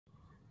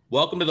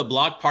Welcome to the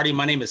Block Party.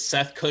 My name is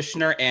Seth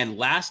Kushner, and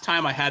last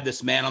time I had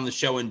this man on the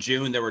show in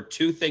June, there were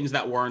two things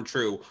that weren't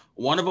true.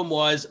 One of them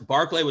was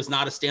Barclay was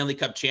not a Stanley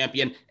Cup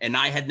champion, and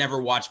I had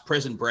never watched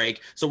Prison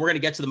Break. So we're going to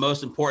get to the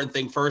most important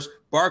thing first.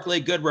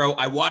 Barclay Goodrow,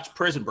 I watched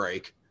Prison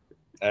Break.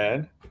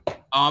 And?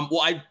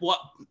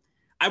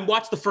 I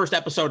watched the first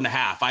episode and a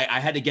half. I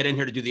had to get in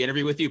here to do the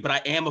interview with you, but I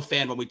am a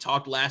fan. When we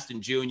talked last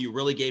in June, you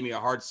really gave me a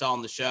hard sell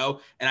on the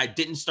show, and I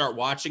didn't start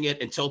watching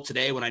it until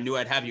today when I knew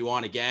I'd have you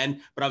on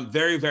again. But I'm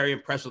very, very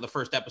impressed with the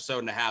first episode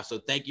and a half. So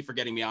thank you for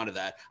getting me onto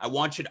that. I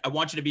want you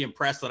to be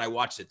impressed that I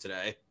watched it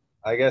today.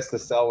 I guess the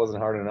sell wasn't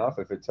hard enough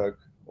if it took,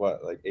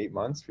 like 8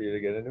 months for you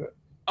to get into it?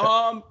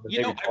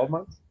 Maybe 12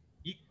 months?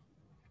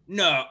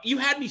 No, you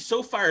had me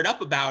so fired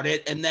up about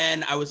it. And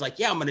then I was like,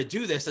 yeah, I'm going to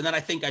do this. And then I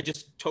think I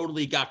just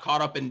totally got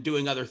caught up in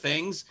doing other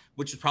things,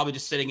 which is probably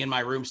just sitting in my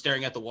room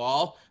staring at the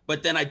wall.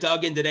 But then I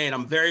dug in today and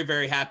I'm very,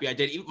 very happy I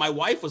did. Even my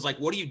wife was like,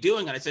 what are you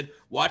doing? And I said,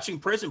 watching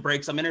Prison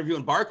Breaks. I'm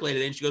interviewing Barclay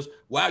today. And she goes,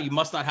 wow, you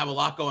must not have a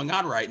lot going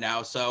on right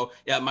now. So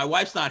yeah, my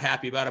wife's not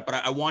happy about it, but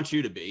I want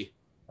you to be.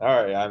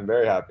 All right. I'm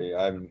very happy.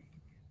 I'm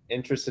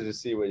interested to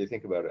see what you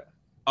think about it.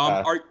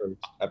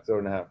 Episode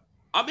and a half.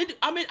 I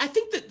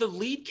think that the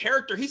lead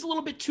character, he's a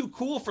little bit too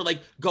cool for like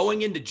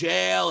going into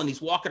jail, and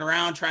he's walking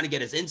around trying to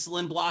get his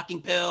insulin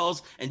blocking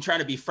pills and trying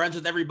to be friends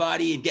with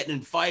everybody and getting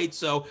in fights.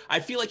 So I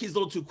feel like he's a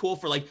little too cool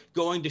for like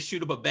going to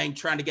shoot up a bank,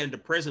 trying to get into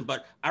prison,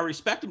 but I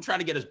respect him trying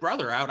to get his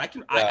brother out. I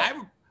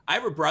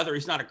have a brother.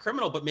 He's not a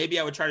criminal, but maybe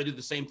I would try to do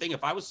the same thing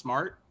if I was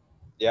smart.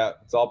 Yeah.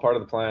 It's all part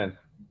of the plan.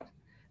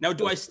 Now,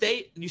 do I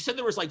stay? You said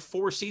there was like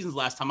 4 seasons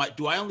last time.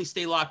 Do I only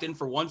stay locked in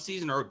for one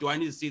season, or do I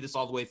need to see this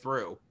all the way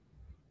through?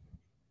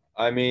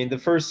 I mean, the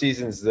first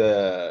season's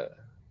the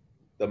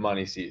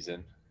money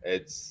season.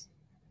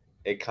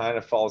 It kind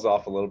of falls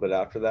off a little bit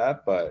after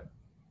that, but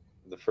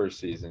the first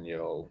season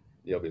you'll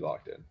be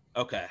locked in.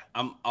 Okay,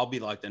 I'll be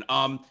locked in.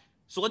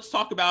 So let's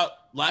talk about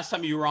last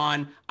time you were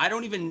on.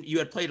 You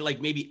had played like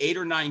maybe 8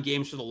 or 9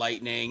 games for the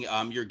Lightning.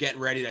 You're getting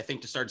ready, I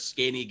think, to start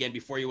skating again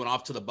before you went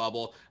off to the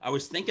bubble. I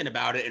was thinking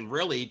about it, and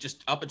really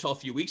just up until a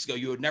few weeks ago,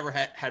 you had never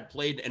had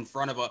played in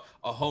front of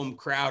a home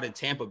crowd in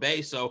Tampa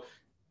Bay. So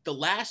the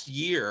last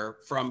year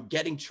from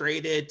getting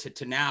traded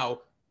to now,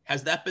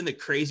 has that been the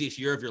craziest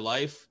year of your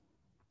life?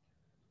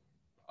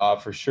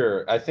 For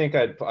sure. I think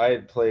I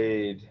had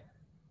played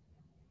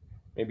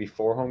maybe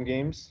 4 home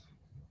games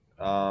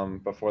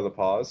before the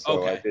pause.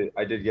 So okay.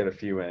 I did get a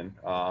few in.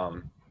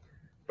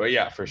 But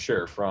yeah, for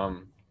sure.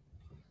 From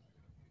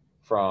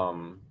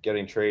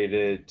getting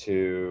traded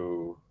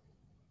to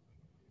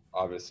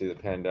obviously the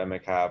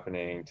pandemic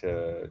happening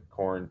to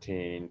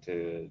quarantine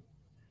to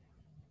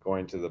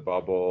going to the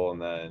bubble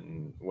and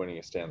then winning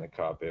a Stanley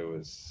Cup, it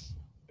was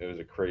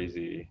a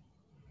crazy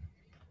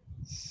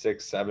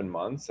 6-7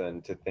 months.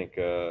 And to think,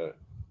 it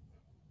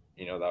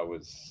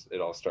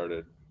all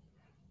started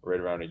right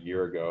around a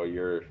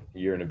year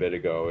and a bit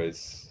ago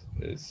is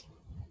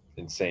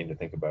insane to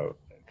think about.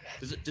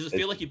 Does it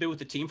feel like you've been with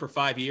the team for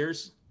 5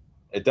 years?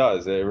 It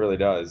does. It really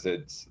does.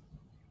 It's,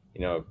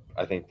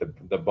 I think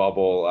the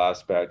bubble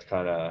aspect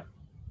it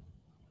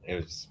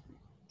was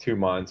 2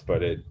 months,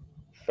 but it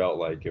felt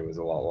like it was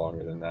a lot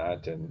longer than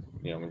that. And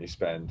when you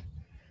spend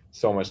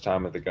so much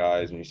time with the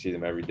guys and you see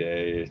them every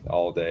day,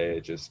 all day,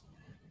 it just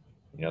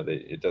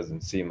it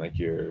doesn't seem like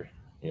you're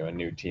a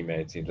new teammate.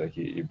 It seems like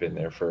you've been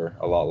there for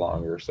a lot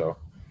longer. So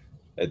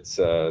it's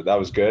that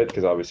was good,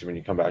 because obviously when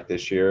you come back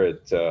this year,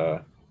 it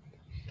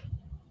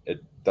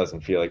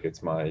doesn't feel like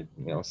it's my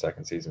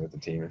second season with the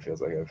team. It feels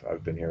like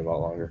I've been here a lot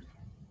longer.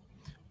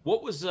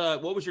 What was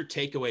your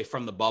takeaway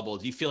from the bubble?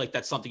 Do you feel like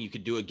that's something you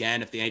could do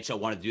again if the NHL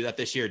wanted to do that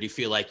this year? Do you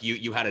feel like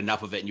you had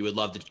enough of it and you would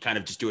love to kind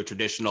of just do a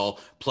traditional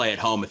play at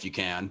home if you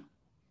can?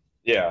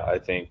 Yeah, I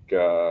think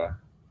the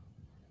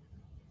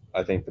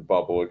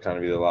bubble would kind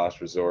of be the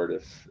last resort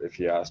if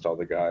you asked all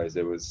the guys.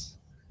 It wasn't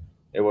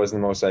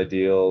the most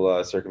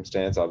ideal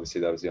circumstance. Obviously,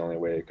 that was the only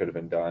way it could have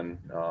been done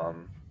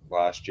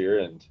last year,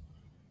 and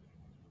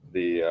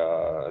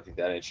I think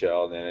the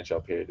NHL and the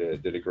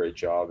NHLPA did a great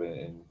job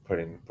in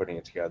putting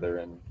it together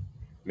and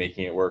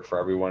making it work for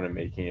everyone and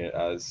making it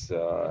as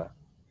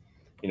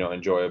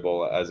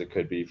enjoyable as it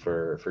could be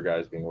for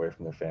guys being away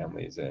from their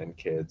families and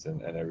kids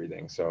and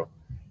everything. So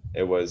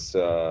it was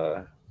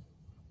good,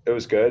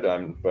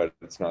 but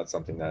it's not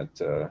something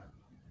that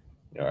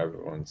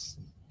everyone's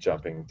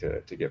jumping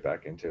to get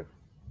back into.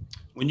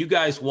 When you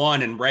guys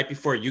won and right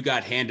before you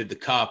got handed the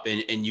cup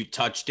and you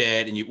touched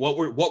it, and what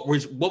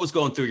was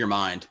going through your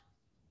mind?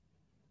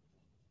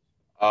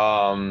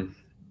 I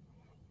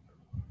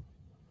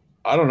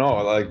don't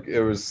know. Like,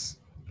 it was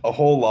a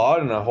whole lot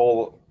and a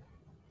whole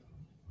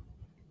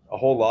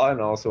lot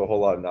and also a whole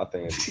lot of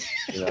nothing. It's,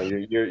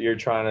 you're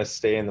trying to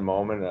stay in the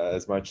moment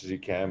as much as you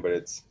can, but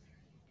it's,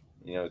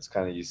 it's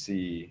kind of, you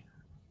see,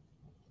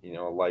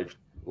 a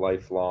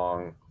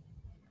lifelong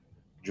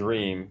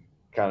dream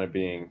kind of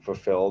being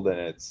fulfilled, and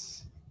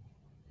it's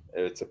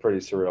a pretty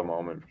surreal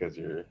moment, because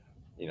you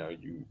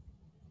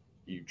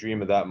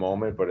dream of that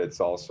moment, but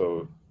it's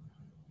also,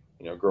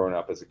 growing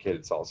up as a kid,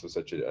 it's also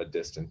such a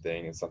distant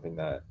thing. It's something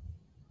that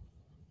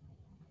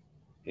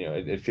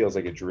it feels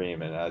like a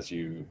dream. And as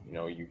you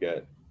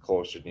get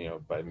closer,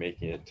 by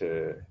making it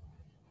to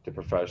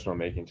professional,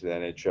 making it to the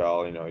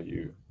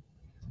NHL,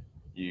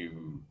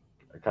 you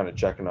are kind of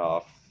checking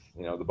off,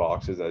 the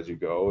boxes as you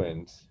go.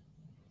 And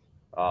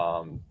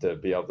to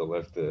be able to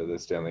lift the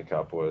Stanley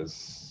Cup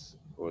was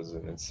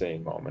an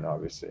insane moment,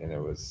 obviously. And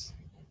it was,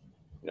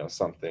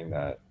 something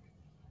that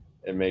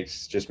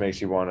just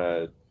makes you want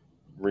to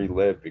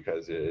relive,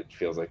 because it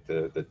feels like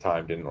the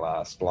time didn't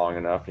last long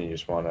enough, and you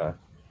just want to,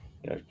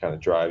 it kind of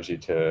drives you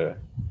to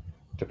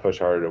push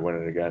harder to win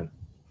it again.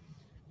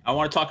 I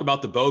want to talk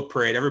about the boat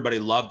parade. Everybody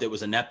loved it. It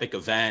was an epic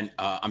event.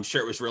 I'm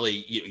sure it was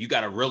really, you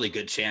got a really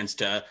good chance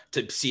to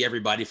see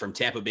everybody from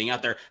Tampa being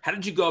out there. How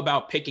did you go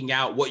about picking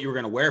out what you were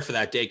going to wear for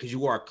that day? Because you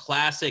wore a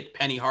classic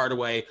Penny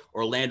Hardaway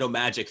Orlando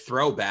Magic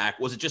throwback.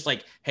 Was it just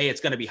like, hey,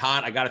 it's going to be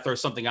hot, I got to throw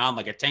something on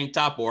like a tank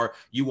top, or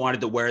you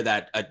wanted to wear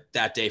that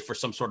that day for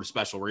some sort of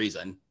special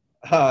reason?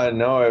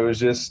 No, it was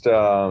just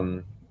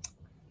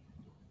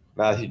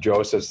Matthew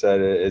Joseph said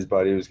his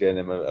buddy was getting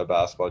him a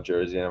basketball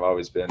jersey, and I've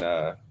always been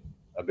a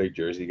big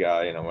jersey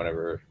guy.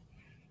 Whenever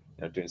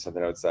doing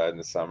something outside in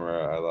the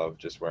summer, I love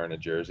just wearing a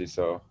jersey.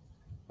 So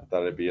I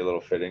thought it'd be a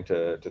little fitting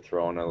to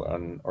throw on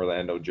an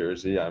Orlando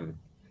jersey. I'm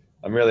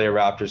really a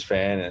Raptors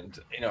fan, and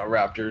a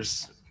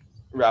Raptors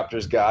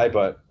guy,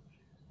 but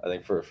I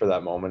think for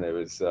that moment it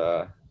was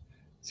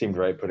seemed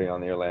right putting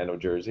on the Orlando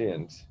jersey,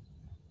 and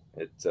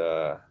it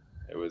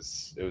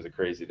was a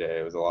crazy day.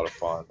 It was a lot of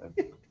fun.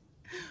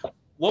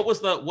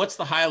 What's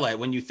the highlight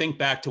when you think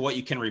back to what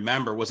you can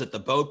remember? Was it the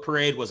boat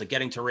parade? Was it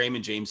getting to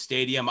Raymond James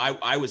Stadium?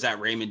 I was at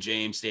Raymond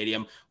James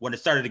Stadium when it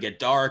started to get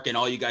dark and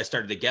all you guys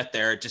started to get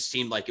there. It just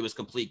seemed like it was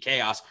complete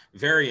chaos.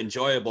 Very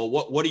enjoyable.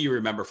 What do you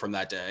remember from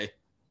that day?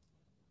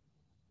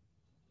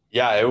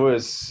 Yeah, it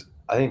was,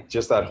 I think,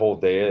 just that whole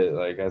day,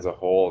 like as a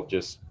whole,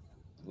 just,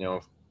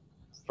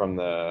 from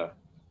the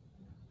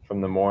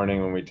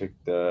morning when we took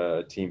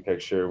the team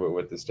picture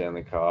with the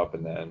Stanley Cup,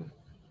 and then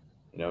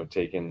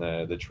taking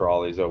the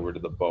trolleys over to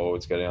the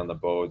boats, getting on the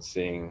boats,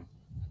 seeing,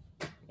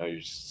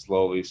 you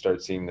slowly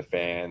start seeing the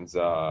fans,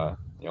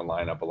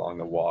 line up along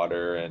the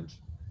water, and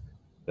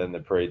then the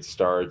parade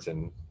starts,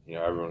 and,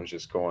 everyone's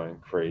just going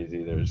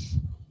crazy. There's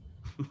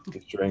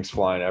drinks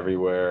flying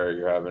everywhere.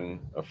 You're having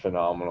a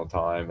phenomenal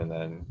time. And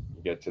then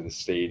you get to the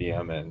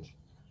stadium, and,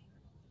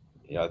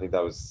 I think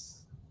it was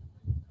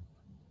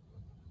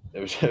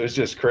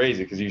just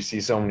crazy, because you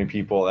see so many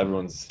people,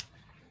 everyone's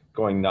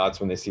going nuts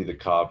when they see the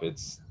cup.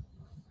 It's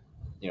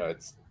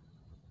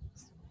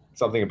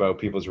something about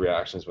people's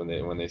reactions when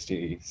they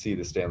see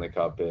the Stanley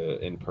Cup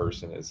in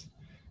person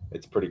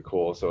it's pretty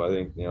cool. So I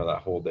think,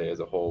 that whole day as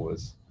a whole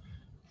was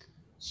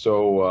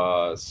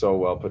so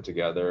well put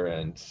together,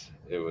 and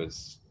it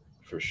was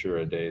for sure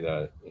a day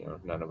that,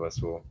 none of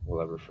us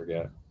will ever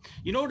forget.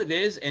 You know what it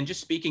is? And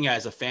just speaking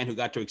as a fan who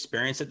got to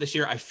experience it this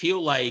year, I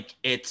feel like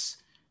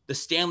the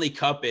Stanley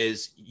Cup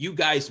is, you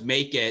guys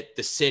make it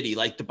the city,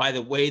 like by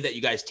the way that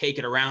you guys take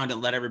it around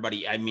and let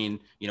everybody,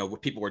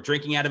 people were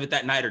drinking out of it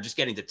that night or just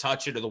getting to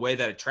touch it, or the way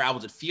that it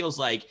travels, it feels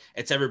like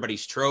it's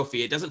everybody's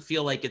trophy. It doesn't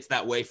feel like it's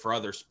that way for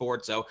other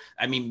sports. So,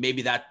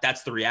 maybe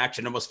that's the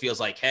reaction. It almost feels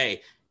like,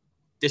 hey,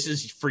 this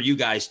is for you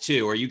guys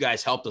too, or you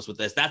guys helped us with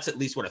this. That's at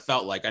least what it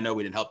felt like. I know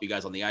we didn't help you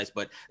guys on the ice,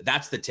 but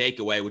that's the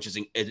takeaway, which is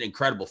an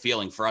incredible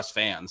feeling for us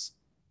fans.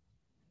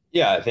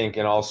 Yeah, I think,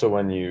 and also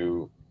when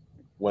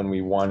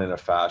we won in a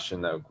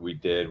fashion that we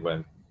did,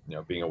 when,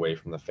 being away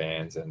from the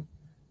fans and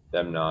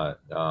them not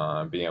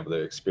being able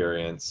to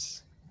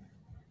experience,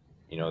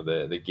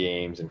 the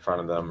games in front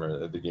of them,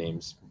 or the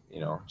games,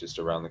 just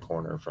around the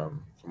corner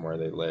from where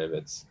they live.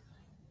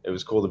 It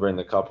was cool to bring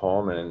the cup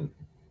home. And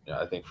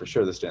I think for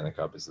sure the Stanley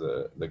Cup is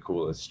the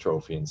coolest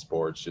trophy in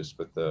sports, just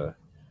with the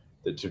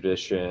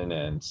tradition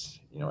and,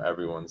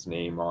 everyone's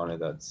name on it.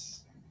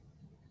 That's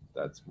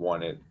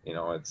won it.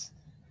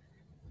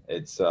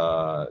 It's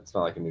not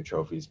like a new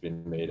trophy's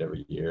been made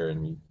every year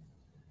and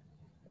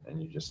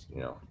you just,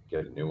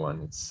 get a new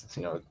one. It's,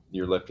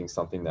 you're lifting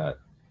something that,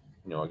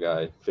 a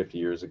guy 50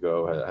 years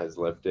ago has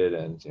lifted,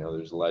 and,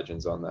 there's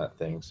legends on that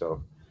thing.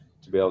 So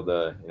to be able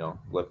to,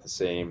 lift the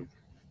same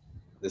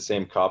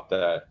cup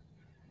that,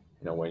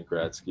 Wayne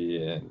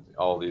Gretzky and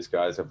all these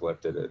guys have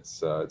lifted,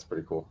 it's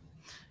pretty cool.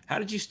 How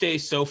did you stay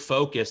so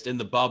focused in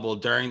the bubble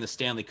during the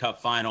Stanley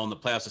Cup final and the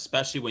playoffs,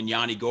 especially when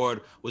Yanni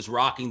Gourde was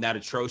rocking that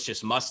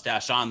atrocious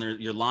mustache on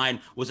your line?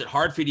 Was it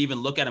hard for you to even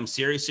look at him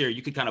seriously, or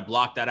you could kind of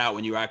block that out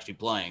when you were actually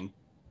playing?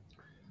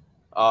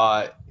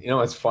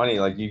 It's funny.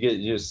 Like,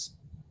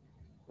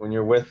 when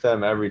you're with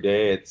them every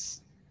day,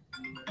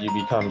 you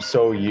become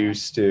so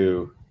used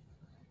to,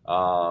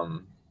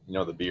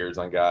 the beards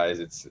on guys.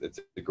 It's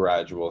a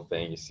gradual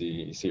thing. You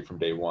see it from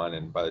day one,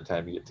 and by the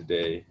time you get to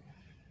day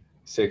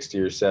 60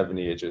 or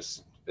 70,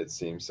 it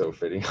seems so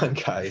fitting on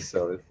guys.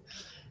 So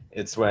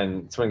it's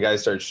when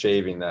guys start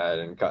shaving that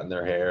and cutting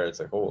their hair,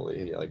 it's like,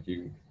 holy, like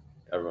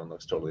everyone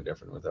looks totally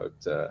different without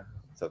the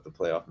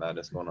playoff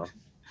madness going on.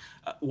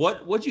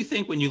 What do you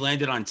think when you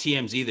landed on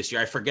TMZ this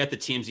year? I forget that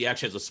TMZ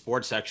actually has a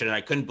sports section, and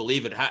I couldn't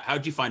believe it.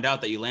 How'd you find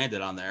out that you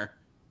landed on there?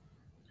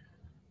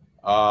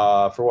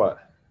 For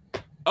what?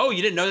 Oh,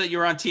 you didn't know that you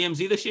were on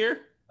TMZ this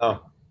year?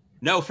 Oh,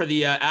 No, for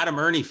the Adam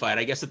Erne fight.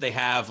 I guess that they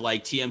have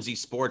like TMZ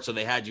Sports, so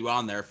they had you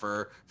on there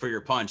for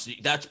your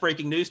punch. That's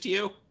breaking news to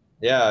you?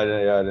 yeah, I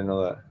didn't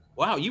know that.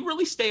 Wow, you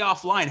really stay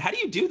offline. How do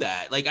you do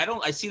that? Like,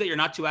 I see that you're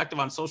not too active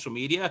on social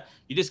media.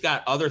 You just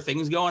got other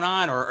things going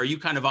on, or are you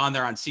kind of on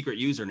there on secret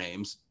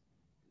usernames?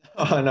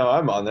 Oh no,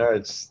 I'm on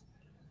there.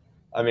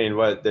 I mean,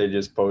 what, they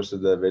just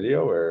posted the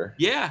video or?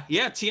 Yeah,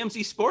 yeah,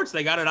 TMZ Sports,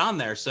 they got it on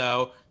there.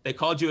 So they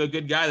called you a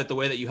good guy that the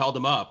way that you held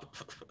him up.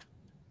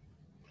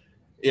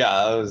 Yeah,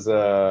 that was,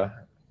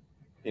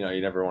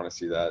 you never want to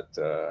see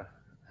that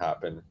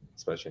happen,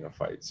 especially in a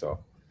fight. So,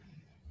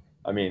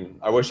 I mean,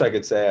 I wish I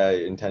could say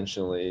I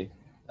intentionally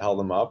held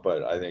him up,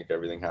 but I think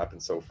everything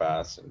happened so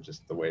fast, and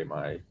just the way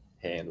my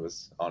hand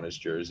was on his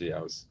jersey,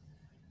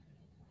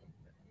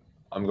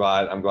 I'm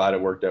glad it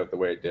worked out the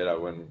way it did. I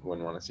wouldn't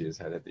want to see his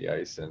head hit the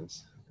ice, and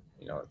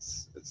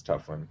it's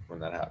tough when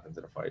that happens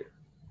in a fight.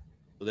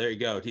 So there you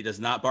go. He does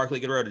not. Barclay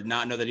Goodrow did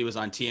not know that he was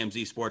on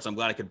TMZ Sports. I'm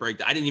glad I could break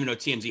that. I didn't even know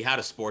TMZ had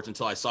a sports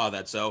until I saw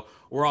that. So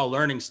we're all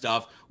learning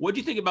stuff. What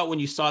do you think about when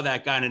you saw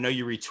that guy, and I know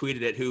you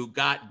retweeted it, who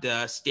got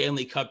the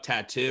Stanley Cup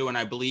tattoo, and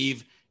I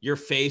believe your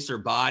face or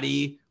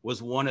body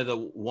was one of the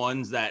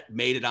ones that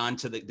made it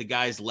onto the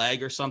guy's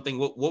leg or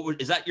something?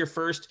 Is that your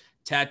first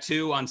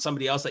tattoo on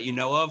somebody else that you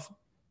know of?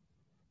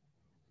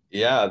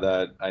 Yeah,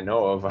 that I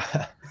know of.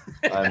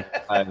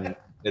 I'm.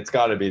 It's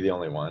got to be the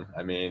only one.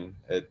 I mean,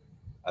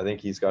 I think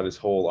he's got his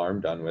whole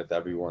arm done with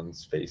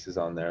everyone's faces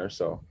on there.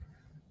 So,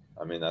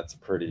 I mean, it's a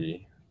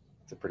pretty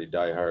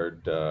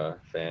diehard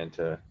fan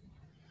to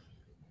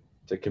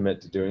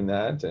commit to doing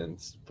that and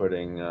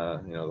putting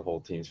the whole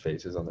team's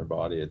faces on their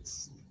body.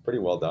 It's pretty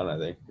well done, I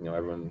think.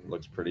 Everyone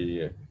looks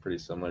pretty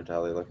similar to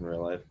how they look in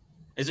real life.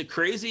 Is it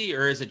crazy,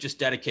 or is it just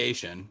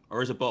dedication,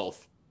 or is it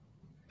both?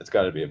 It's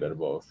got to be a bit of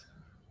both.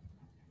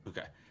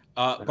 Okay.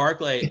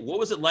 Barclay, what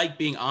was it like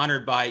being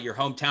honored by your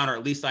hometown, or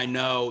at least I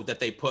know that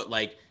they put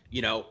like,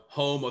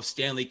 home of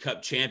Stanley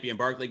Cup champion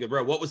Barclay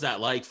Goodrow. What was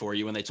that like for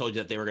you when they told you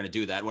that they were going to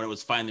do that, when it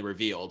was finally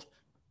revealed?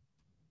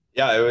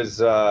 Yeah, it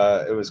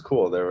was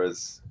cool.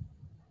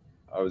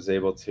 I was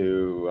able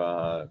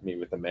to meet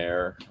with the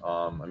mayor.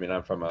 I mean,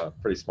 I'm from a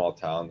pretty small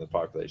town. The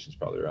population is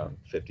probably around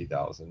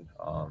 50,000.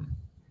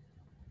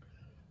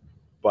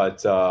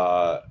 But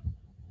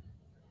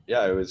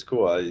yeah, it was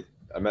cool.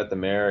 I met the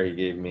mayor. He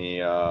gave me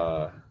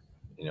a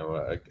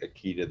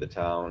key to the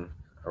town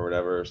or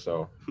whatever.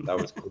 So that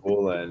was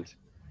cool. And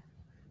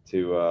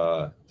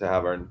to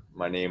have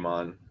my name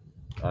on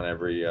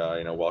every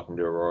welcome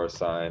to Aurora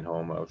sign,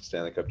 home of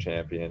Stanley Cup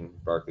champion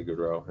Barclay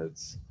Goodrow.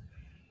 It's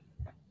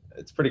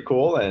pretty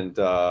cool, and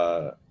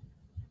yeah,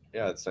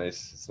 it's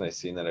nice. It's nice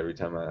seeing that every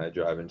time I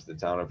drive into the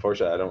town.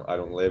 Unfortunately, I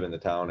don't live in the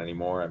town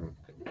anymore. I'm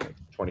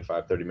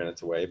 25, 30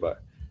 minutes away,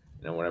 but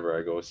whenever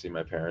I go see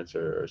my parents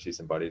or see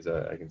some buddies,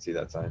 I can see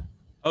that sign.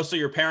 Oh, so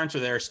your parents are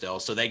there still,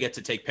 so they get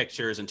to take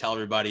pictures and tell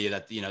everybody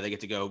that they get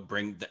to go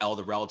bring all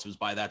the relatives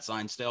by that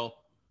sign still.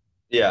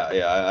 Yeah,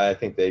 I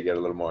think they get a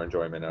little more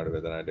enjoyment out of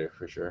it than I do,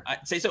 for sure.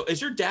 I'd say so.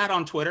 Is your dad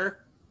on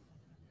Twitter?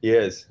 He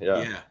is,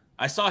 yeah. Yeah,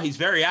 I saw he's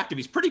very active.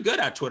 He's pretty good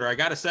at Twitter, I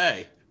gotta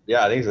say.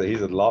 Yeah, I think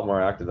he's a lot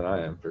more active than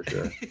I am, for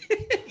sure.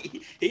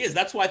 He is.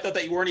 That's why I thought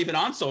that you weren't even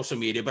on social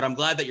media, but I'm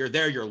glad that you're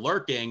there. You're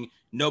lurking.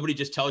 Nobody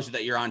just tells you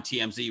that you're on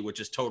TMZ, which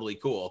is totally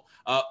cool.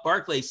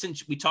 Barclay,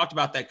 since we talked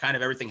about that, kind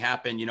of everything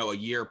happened, a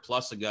year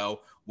plus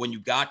ago when you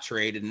got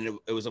traded, and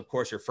it was, of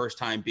course, your first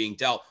time being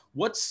dealt.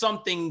 What's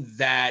something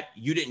that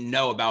you didn't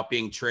know about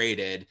being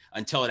traded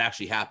until it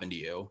actually happened to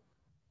you?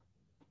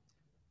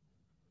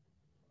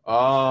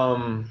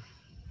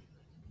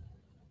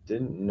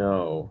 Didn't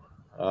know.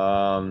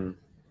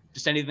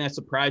 Just anything that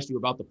surprised you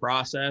about the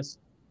process?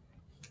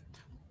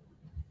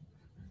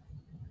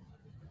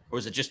 Or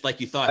was it just like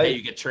you thought, hey,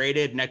 you get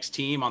traded, next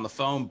team on the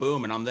phone,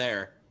 boom, and I'm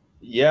there?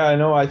 Yeah, I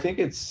know. I think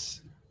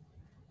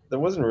there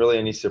wasn't really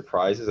any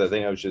surprises. I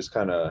think I was just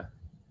kind of,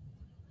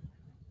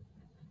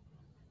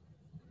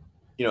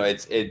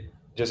 it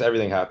just,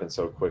 everything happened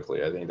so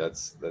quickly. I think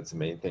that's the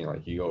main thing.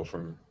 Like, you go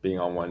from being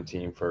on one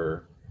team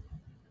for,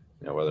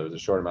 whether it was a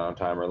short amount of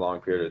time or a long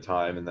period of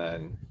time, and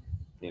then,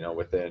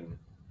 within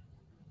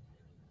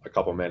a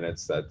couple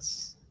minutes,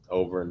 that's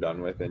over and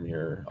done with, and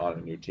you're on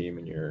a new team,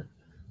 and you're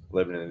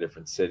living in a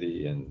different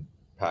city and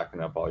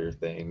packing up all your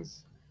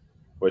things,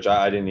 which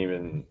I didn't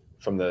even,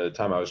 from the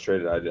time I was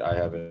traded, I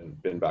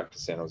haven't been back to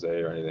San Jose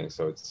or anything.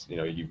 So it's,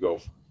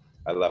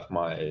 I left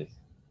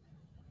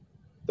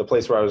the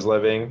place where I was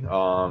living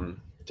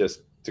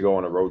just to go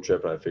on a road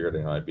trip. And I figured,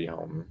 I'd be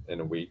home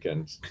in a week,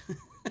 and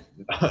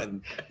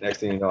next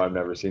thing you know, I've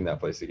never seen that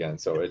place again.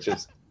 So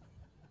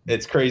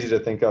it's crazy to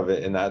think of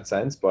it in that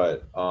sense,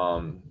 but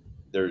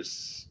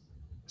there's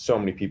so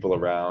many people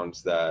around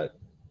that,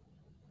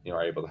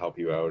 are able to help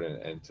you out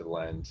and to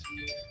lend,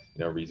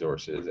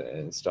 resources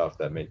and stuff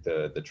that make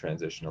the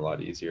transition a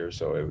lot easier.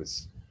 So it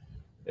was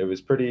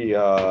a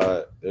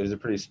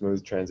pretty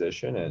smooth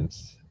transition,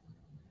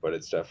 but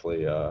it's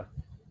definitely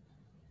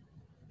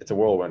it's a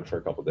whirlwind for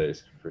a couple of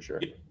days, for sure.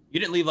 You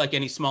didn't leave like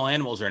any small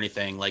animals or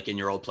anything like in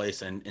your old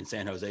place in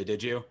San Jose,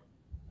 did you?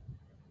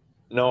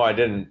 No, I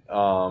didn't.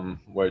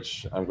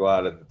 Which I'm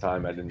glad at the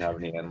time I didn't have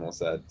any animals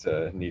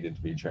that needed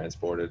to be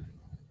transported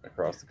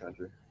across the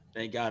country.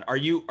 Thank God. Are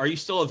you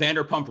still a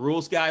Vanderpump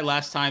Rules guy?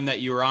 Last time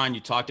that you were on, you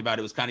talked about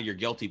it was kind of your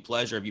guilty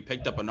pleasure. Have you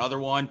picked up another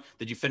one?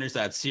 Did you finish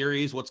that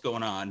series? What's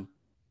going on?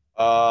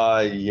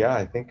 Yeah,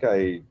 I think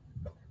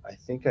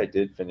I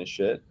did finish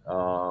it.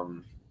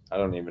 I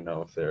don't even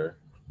know if they're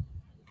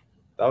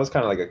that was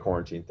kind of like a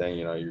quarantine thing.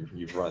 You know,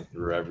 you've run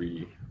through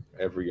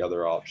every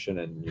other option,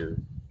 and you're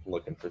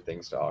looking for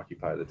things to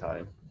occupy the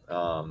time.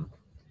 Um,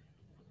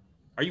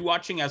 Are you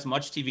watching as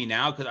much TV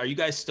now? Because are you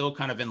guys still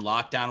kind of in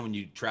lockdown when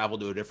you travel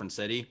to a different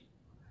city?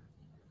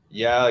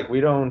 yeah, like we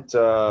don't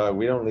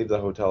leave the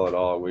hotel at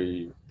all.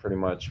 We pretty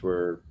much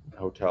were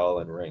hotel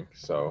and rink,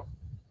 so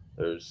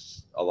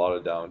there's a lot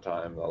of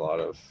downtime, a lot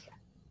of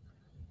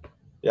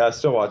yeah.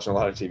 Still watching a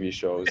lot of TV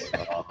shows.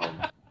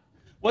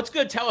 What's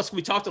good? Tell us.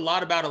 We talked a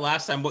lot about it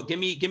last time. What give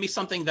me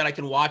something that I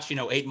can watch,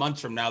 8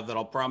 months from now that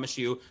I'll promise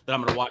you that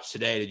I'm going to watch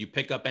today. Did you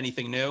pick up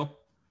anything new?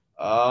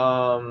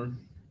 Um,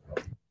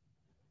 I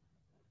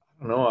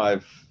don't know.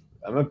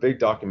 I'm a big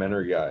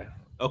documentary guy.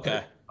 Like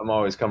Okay. I'm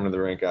always coming to the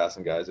rink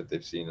asking guys if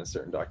they've seen a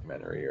certain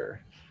documentary or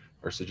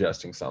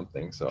suggesting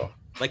something. So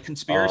Like uh,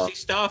 conspiracy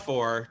stuff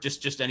or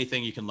just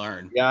anything you can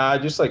learn? yeah,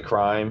 just like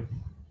crime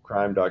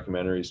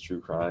documentaries, true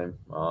crime.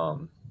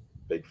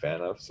 Big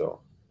fan of.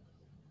 So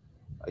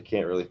I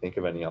can't really think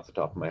of any off the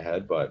top of my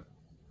head, but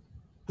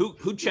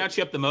Who chats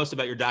you up the most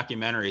about your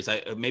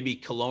documentaries? Maybe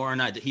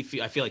Kaloran.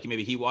 I feel like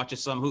maybe he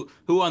watches some.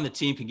 Who on the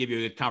team can give you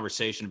a good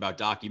conversation about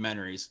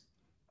documentaries?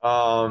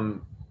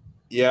 um,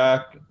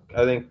 yeah,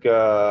 I think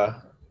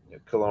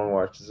Cologne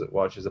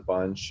watches a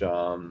bunch.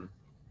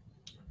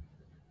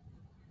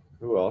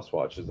 Who else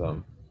watches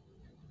them?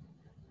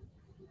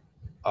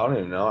 I don't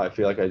even know. I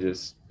feel like I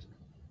just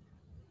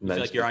You feel like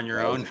mention you're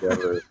it on to your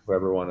guys, own?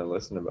 whoever want to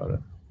listen about it.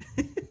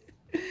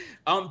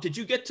 Did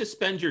you get to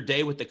spend your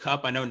day with the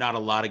cup? I know not a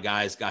lot of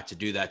guys got to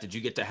do that. Did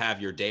you get to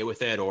have your day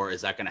with it, or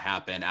is that going to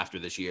happen after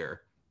this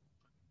year?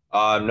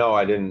 No,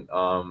 I didn't.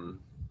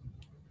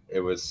 It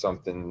was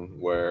something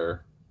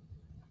where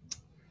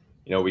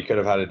we could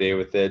have had a day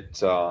with it,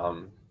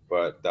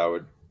 but that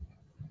would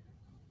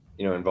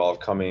involve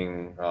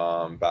coming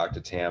back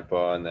to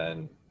Tampa, and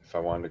then if I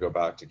wanted to go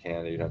back to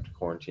Canada, you'd have to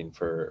quarantine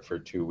for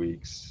 2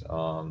 weeks,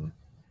 and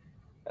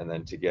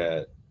then to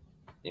get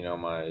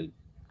my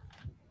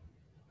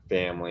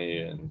family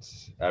and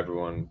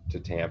everyone to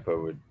Tampa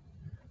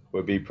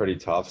would be pretty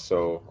tough.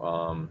 So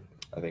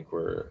I think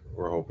we're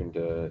hoping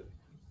to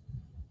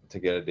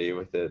get a day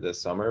with it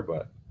this summer,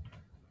 but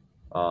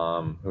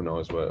who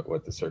knows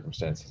what the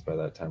circumstances by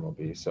that time will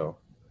be. So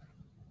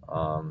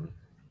um,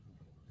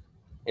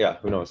 yeah,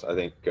 who knows? I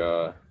think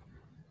we're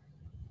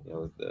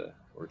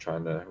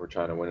trying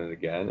to win it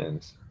again,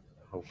 and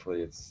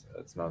hopefully it's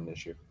not an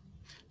issue.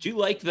 Do you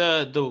like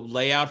the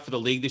layout for the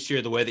league this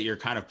year, the way that you're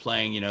kind of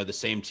playing, the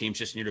same teams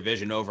just in your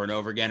division over and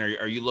over again? Or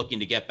are you looking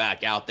to get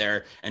back out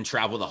there and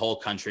travel the whole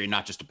country,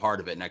 not just a part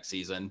of it next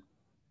season?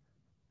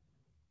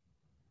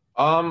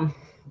 Um,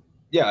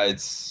 yeah,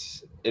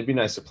 it'd be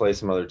nice to play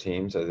some other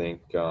teams. I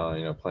think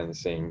playing the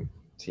same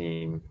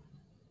team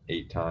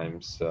 8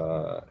 times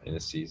in a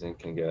season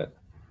can get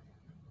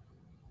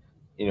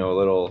a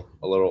little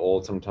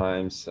old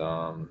sometimes.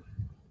 And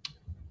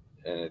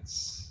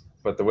it's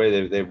but the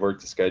way they've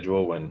worked the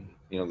schedule when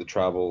the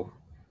travel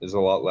is a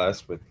lot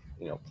less with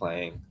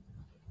playing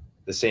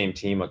the same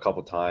team a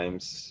couple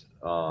times.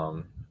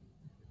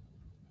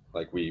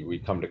 Like we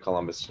come to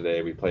Columbus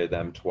today, we play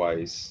them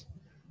twice,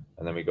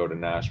 and then we go to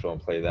Nashville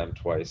and play them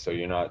twice. So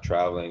you're not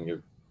traveling.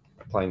 You're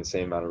playing the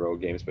same amount of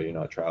road games, but you're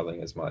not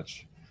traveling as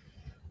much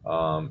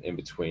in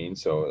between.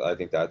 So I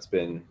think that's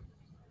been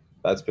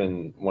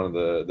one of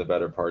the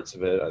better parts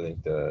of it. I think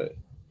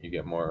you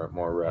get more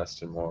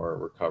rest and more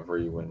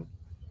recovery when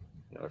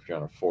if you're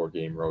on a 4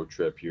 game road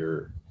trip,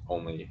 you're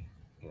only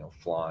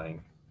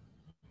flying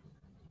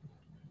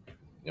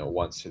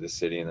once to the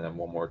city and then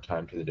one more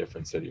time to the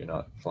different city. You're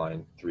not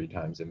flying 3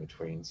 times in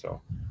between.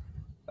 So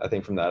I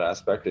think from that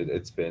aspect,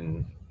 it's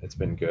been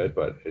good,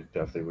 but it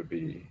definitely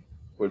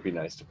would be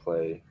nice to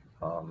play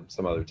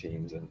some other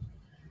teams. And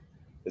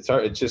it's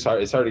hard. It's just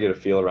hard. It's hard to get a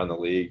feel around the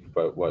league,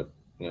 but what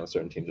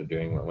certain teams are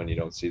doing when you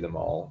don't see them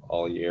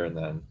all year, and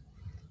then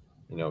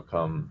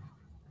come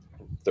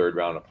third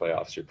round of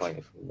playoffs, you're playing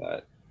a team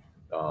that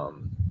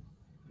um,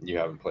 you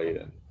haven't played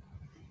in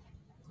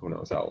who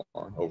knows how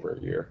long, over a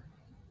year.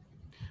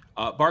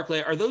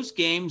 Barclay, are those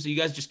games you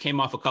guys just came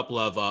off a couple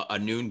of a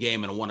noon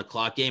game and a 1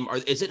 o'clock game?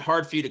 Is it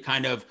hard for you to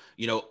kind of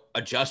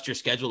adjust your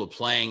schedule to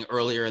playing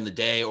earlier in the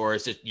day, or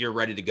is it you're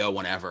ready to go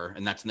whenever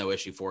and that's no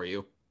issue for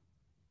you?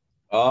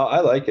 I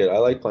like it. I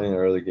like playing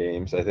early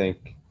games. I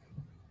think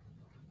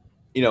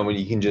when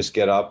you can just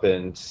get up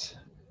and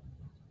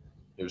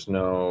there's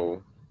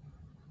no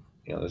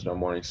there's no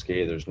morning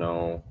skate. There's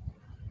no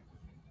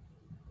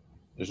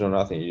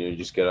nothing. You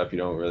just get up. You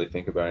don't really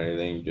think about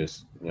anything. You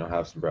just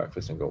have some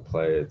breakfast and go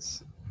play.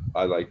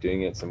 I like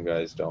doing it. Some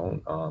guys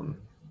don't. Some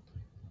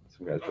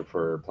guys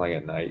prefer playing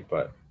at night,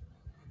 but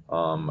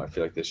I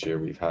feel like this year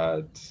we've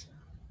had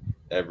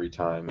every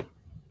time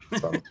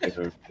from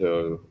noon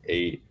to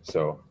 8.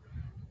 So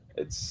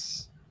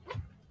it's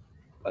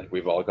like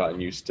we've all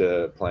gotten used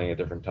to playing at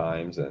different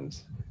times, and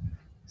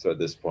so at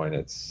this point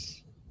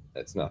it's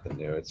nothing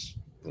new. It's,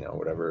 you know,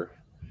 whatever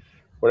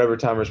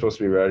time we're supposed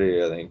to be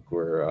ready, I think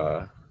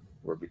we're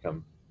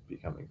becoming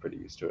pretty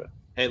used to it.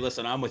 Hey,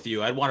 listen, I'm with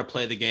you. I'd want to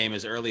play the game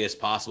as early as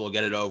possible,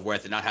 get it over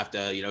with, and not have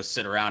to, you know,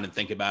 sit around and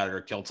think about it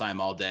or kill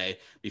time all day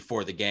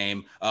before the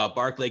game.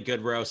 Barclay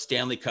Goodrow,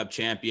 Stanley Cup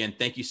champion,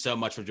 thank you so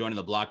much for joining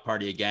the Block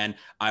Party again.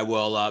 I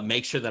will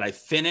make sure that I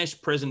finish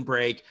Prison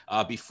Break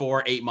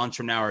before 8 months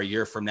from now or a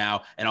year from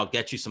now, and I'll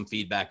get you some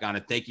feedback on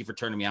it. Thank you for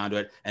turning me on to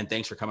it, and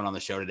thanks for coming on the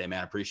show today, man.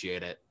 I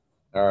appreciate it.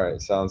 All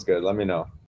right, sounds good. Let me know.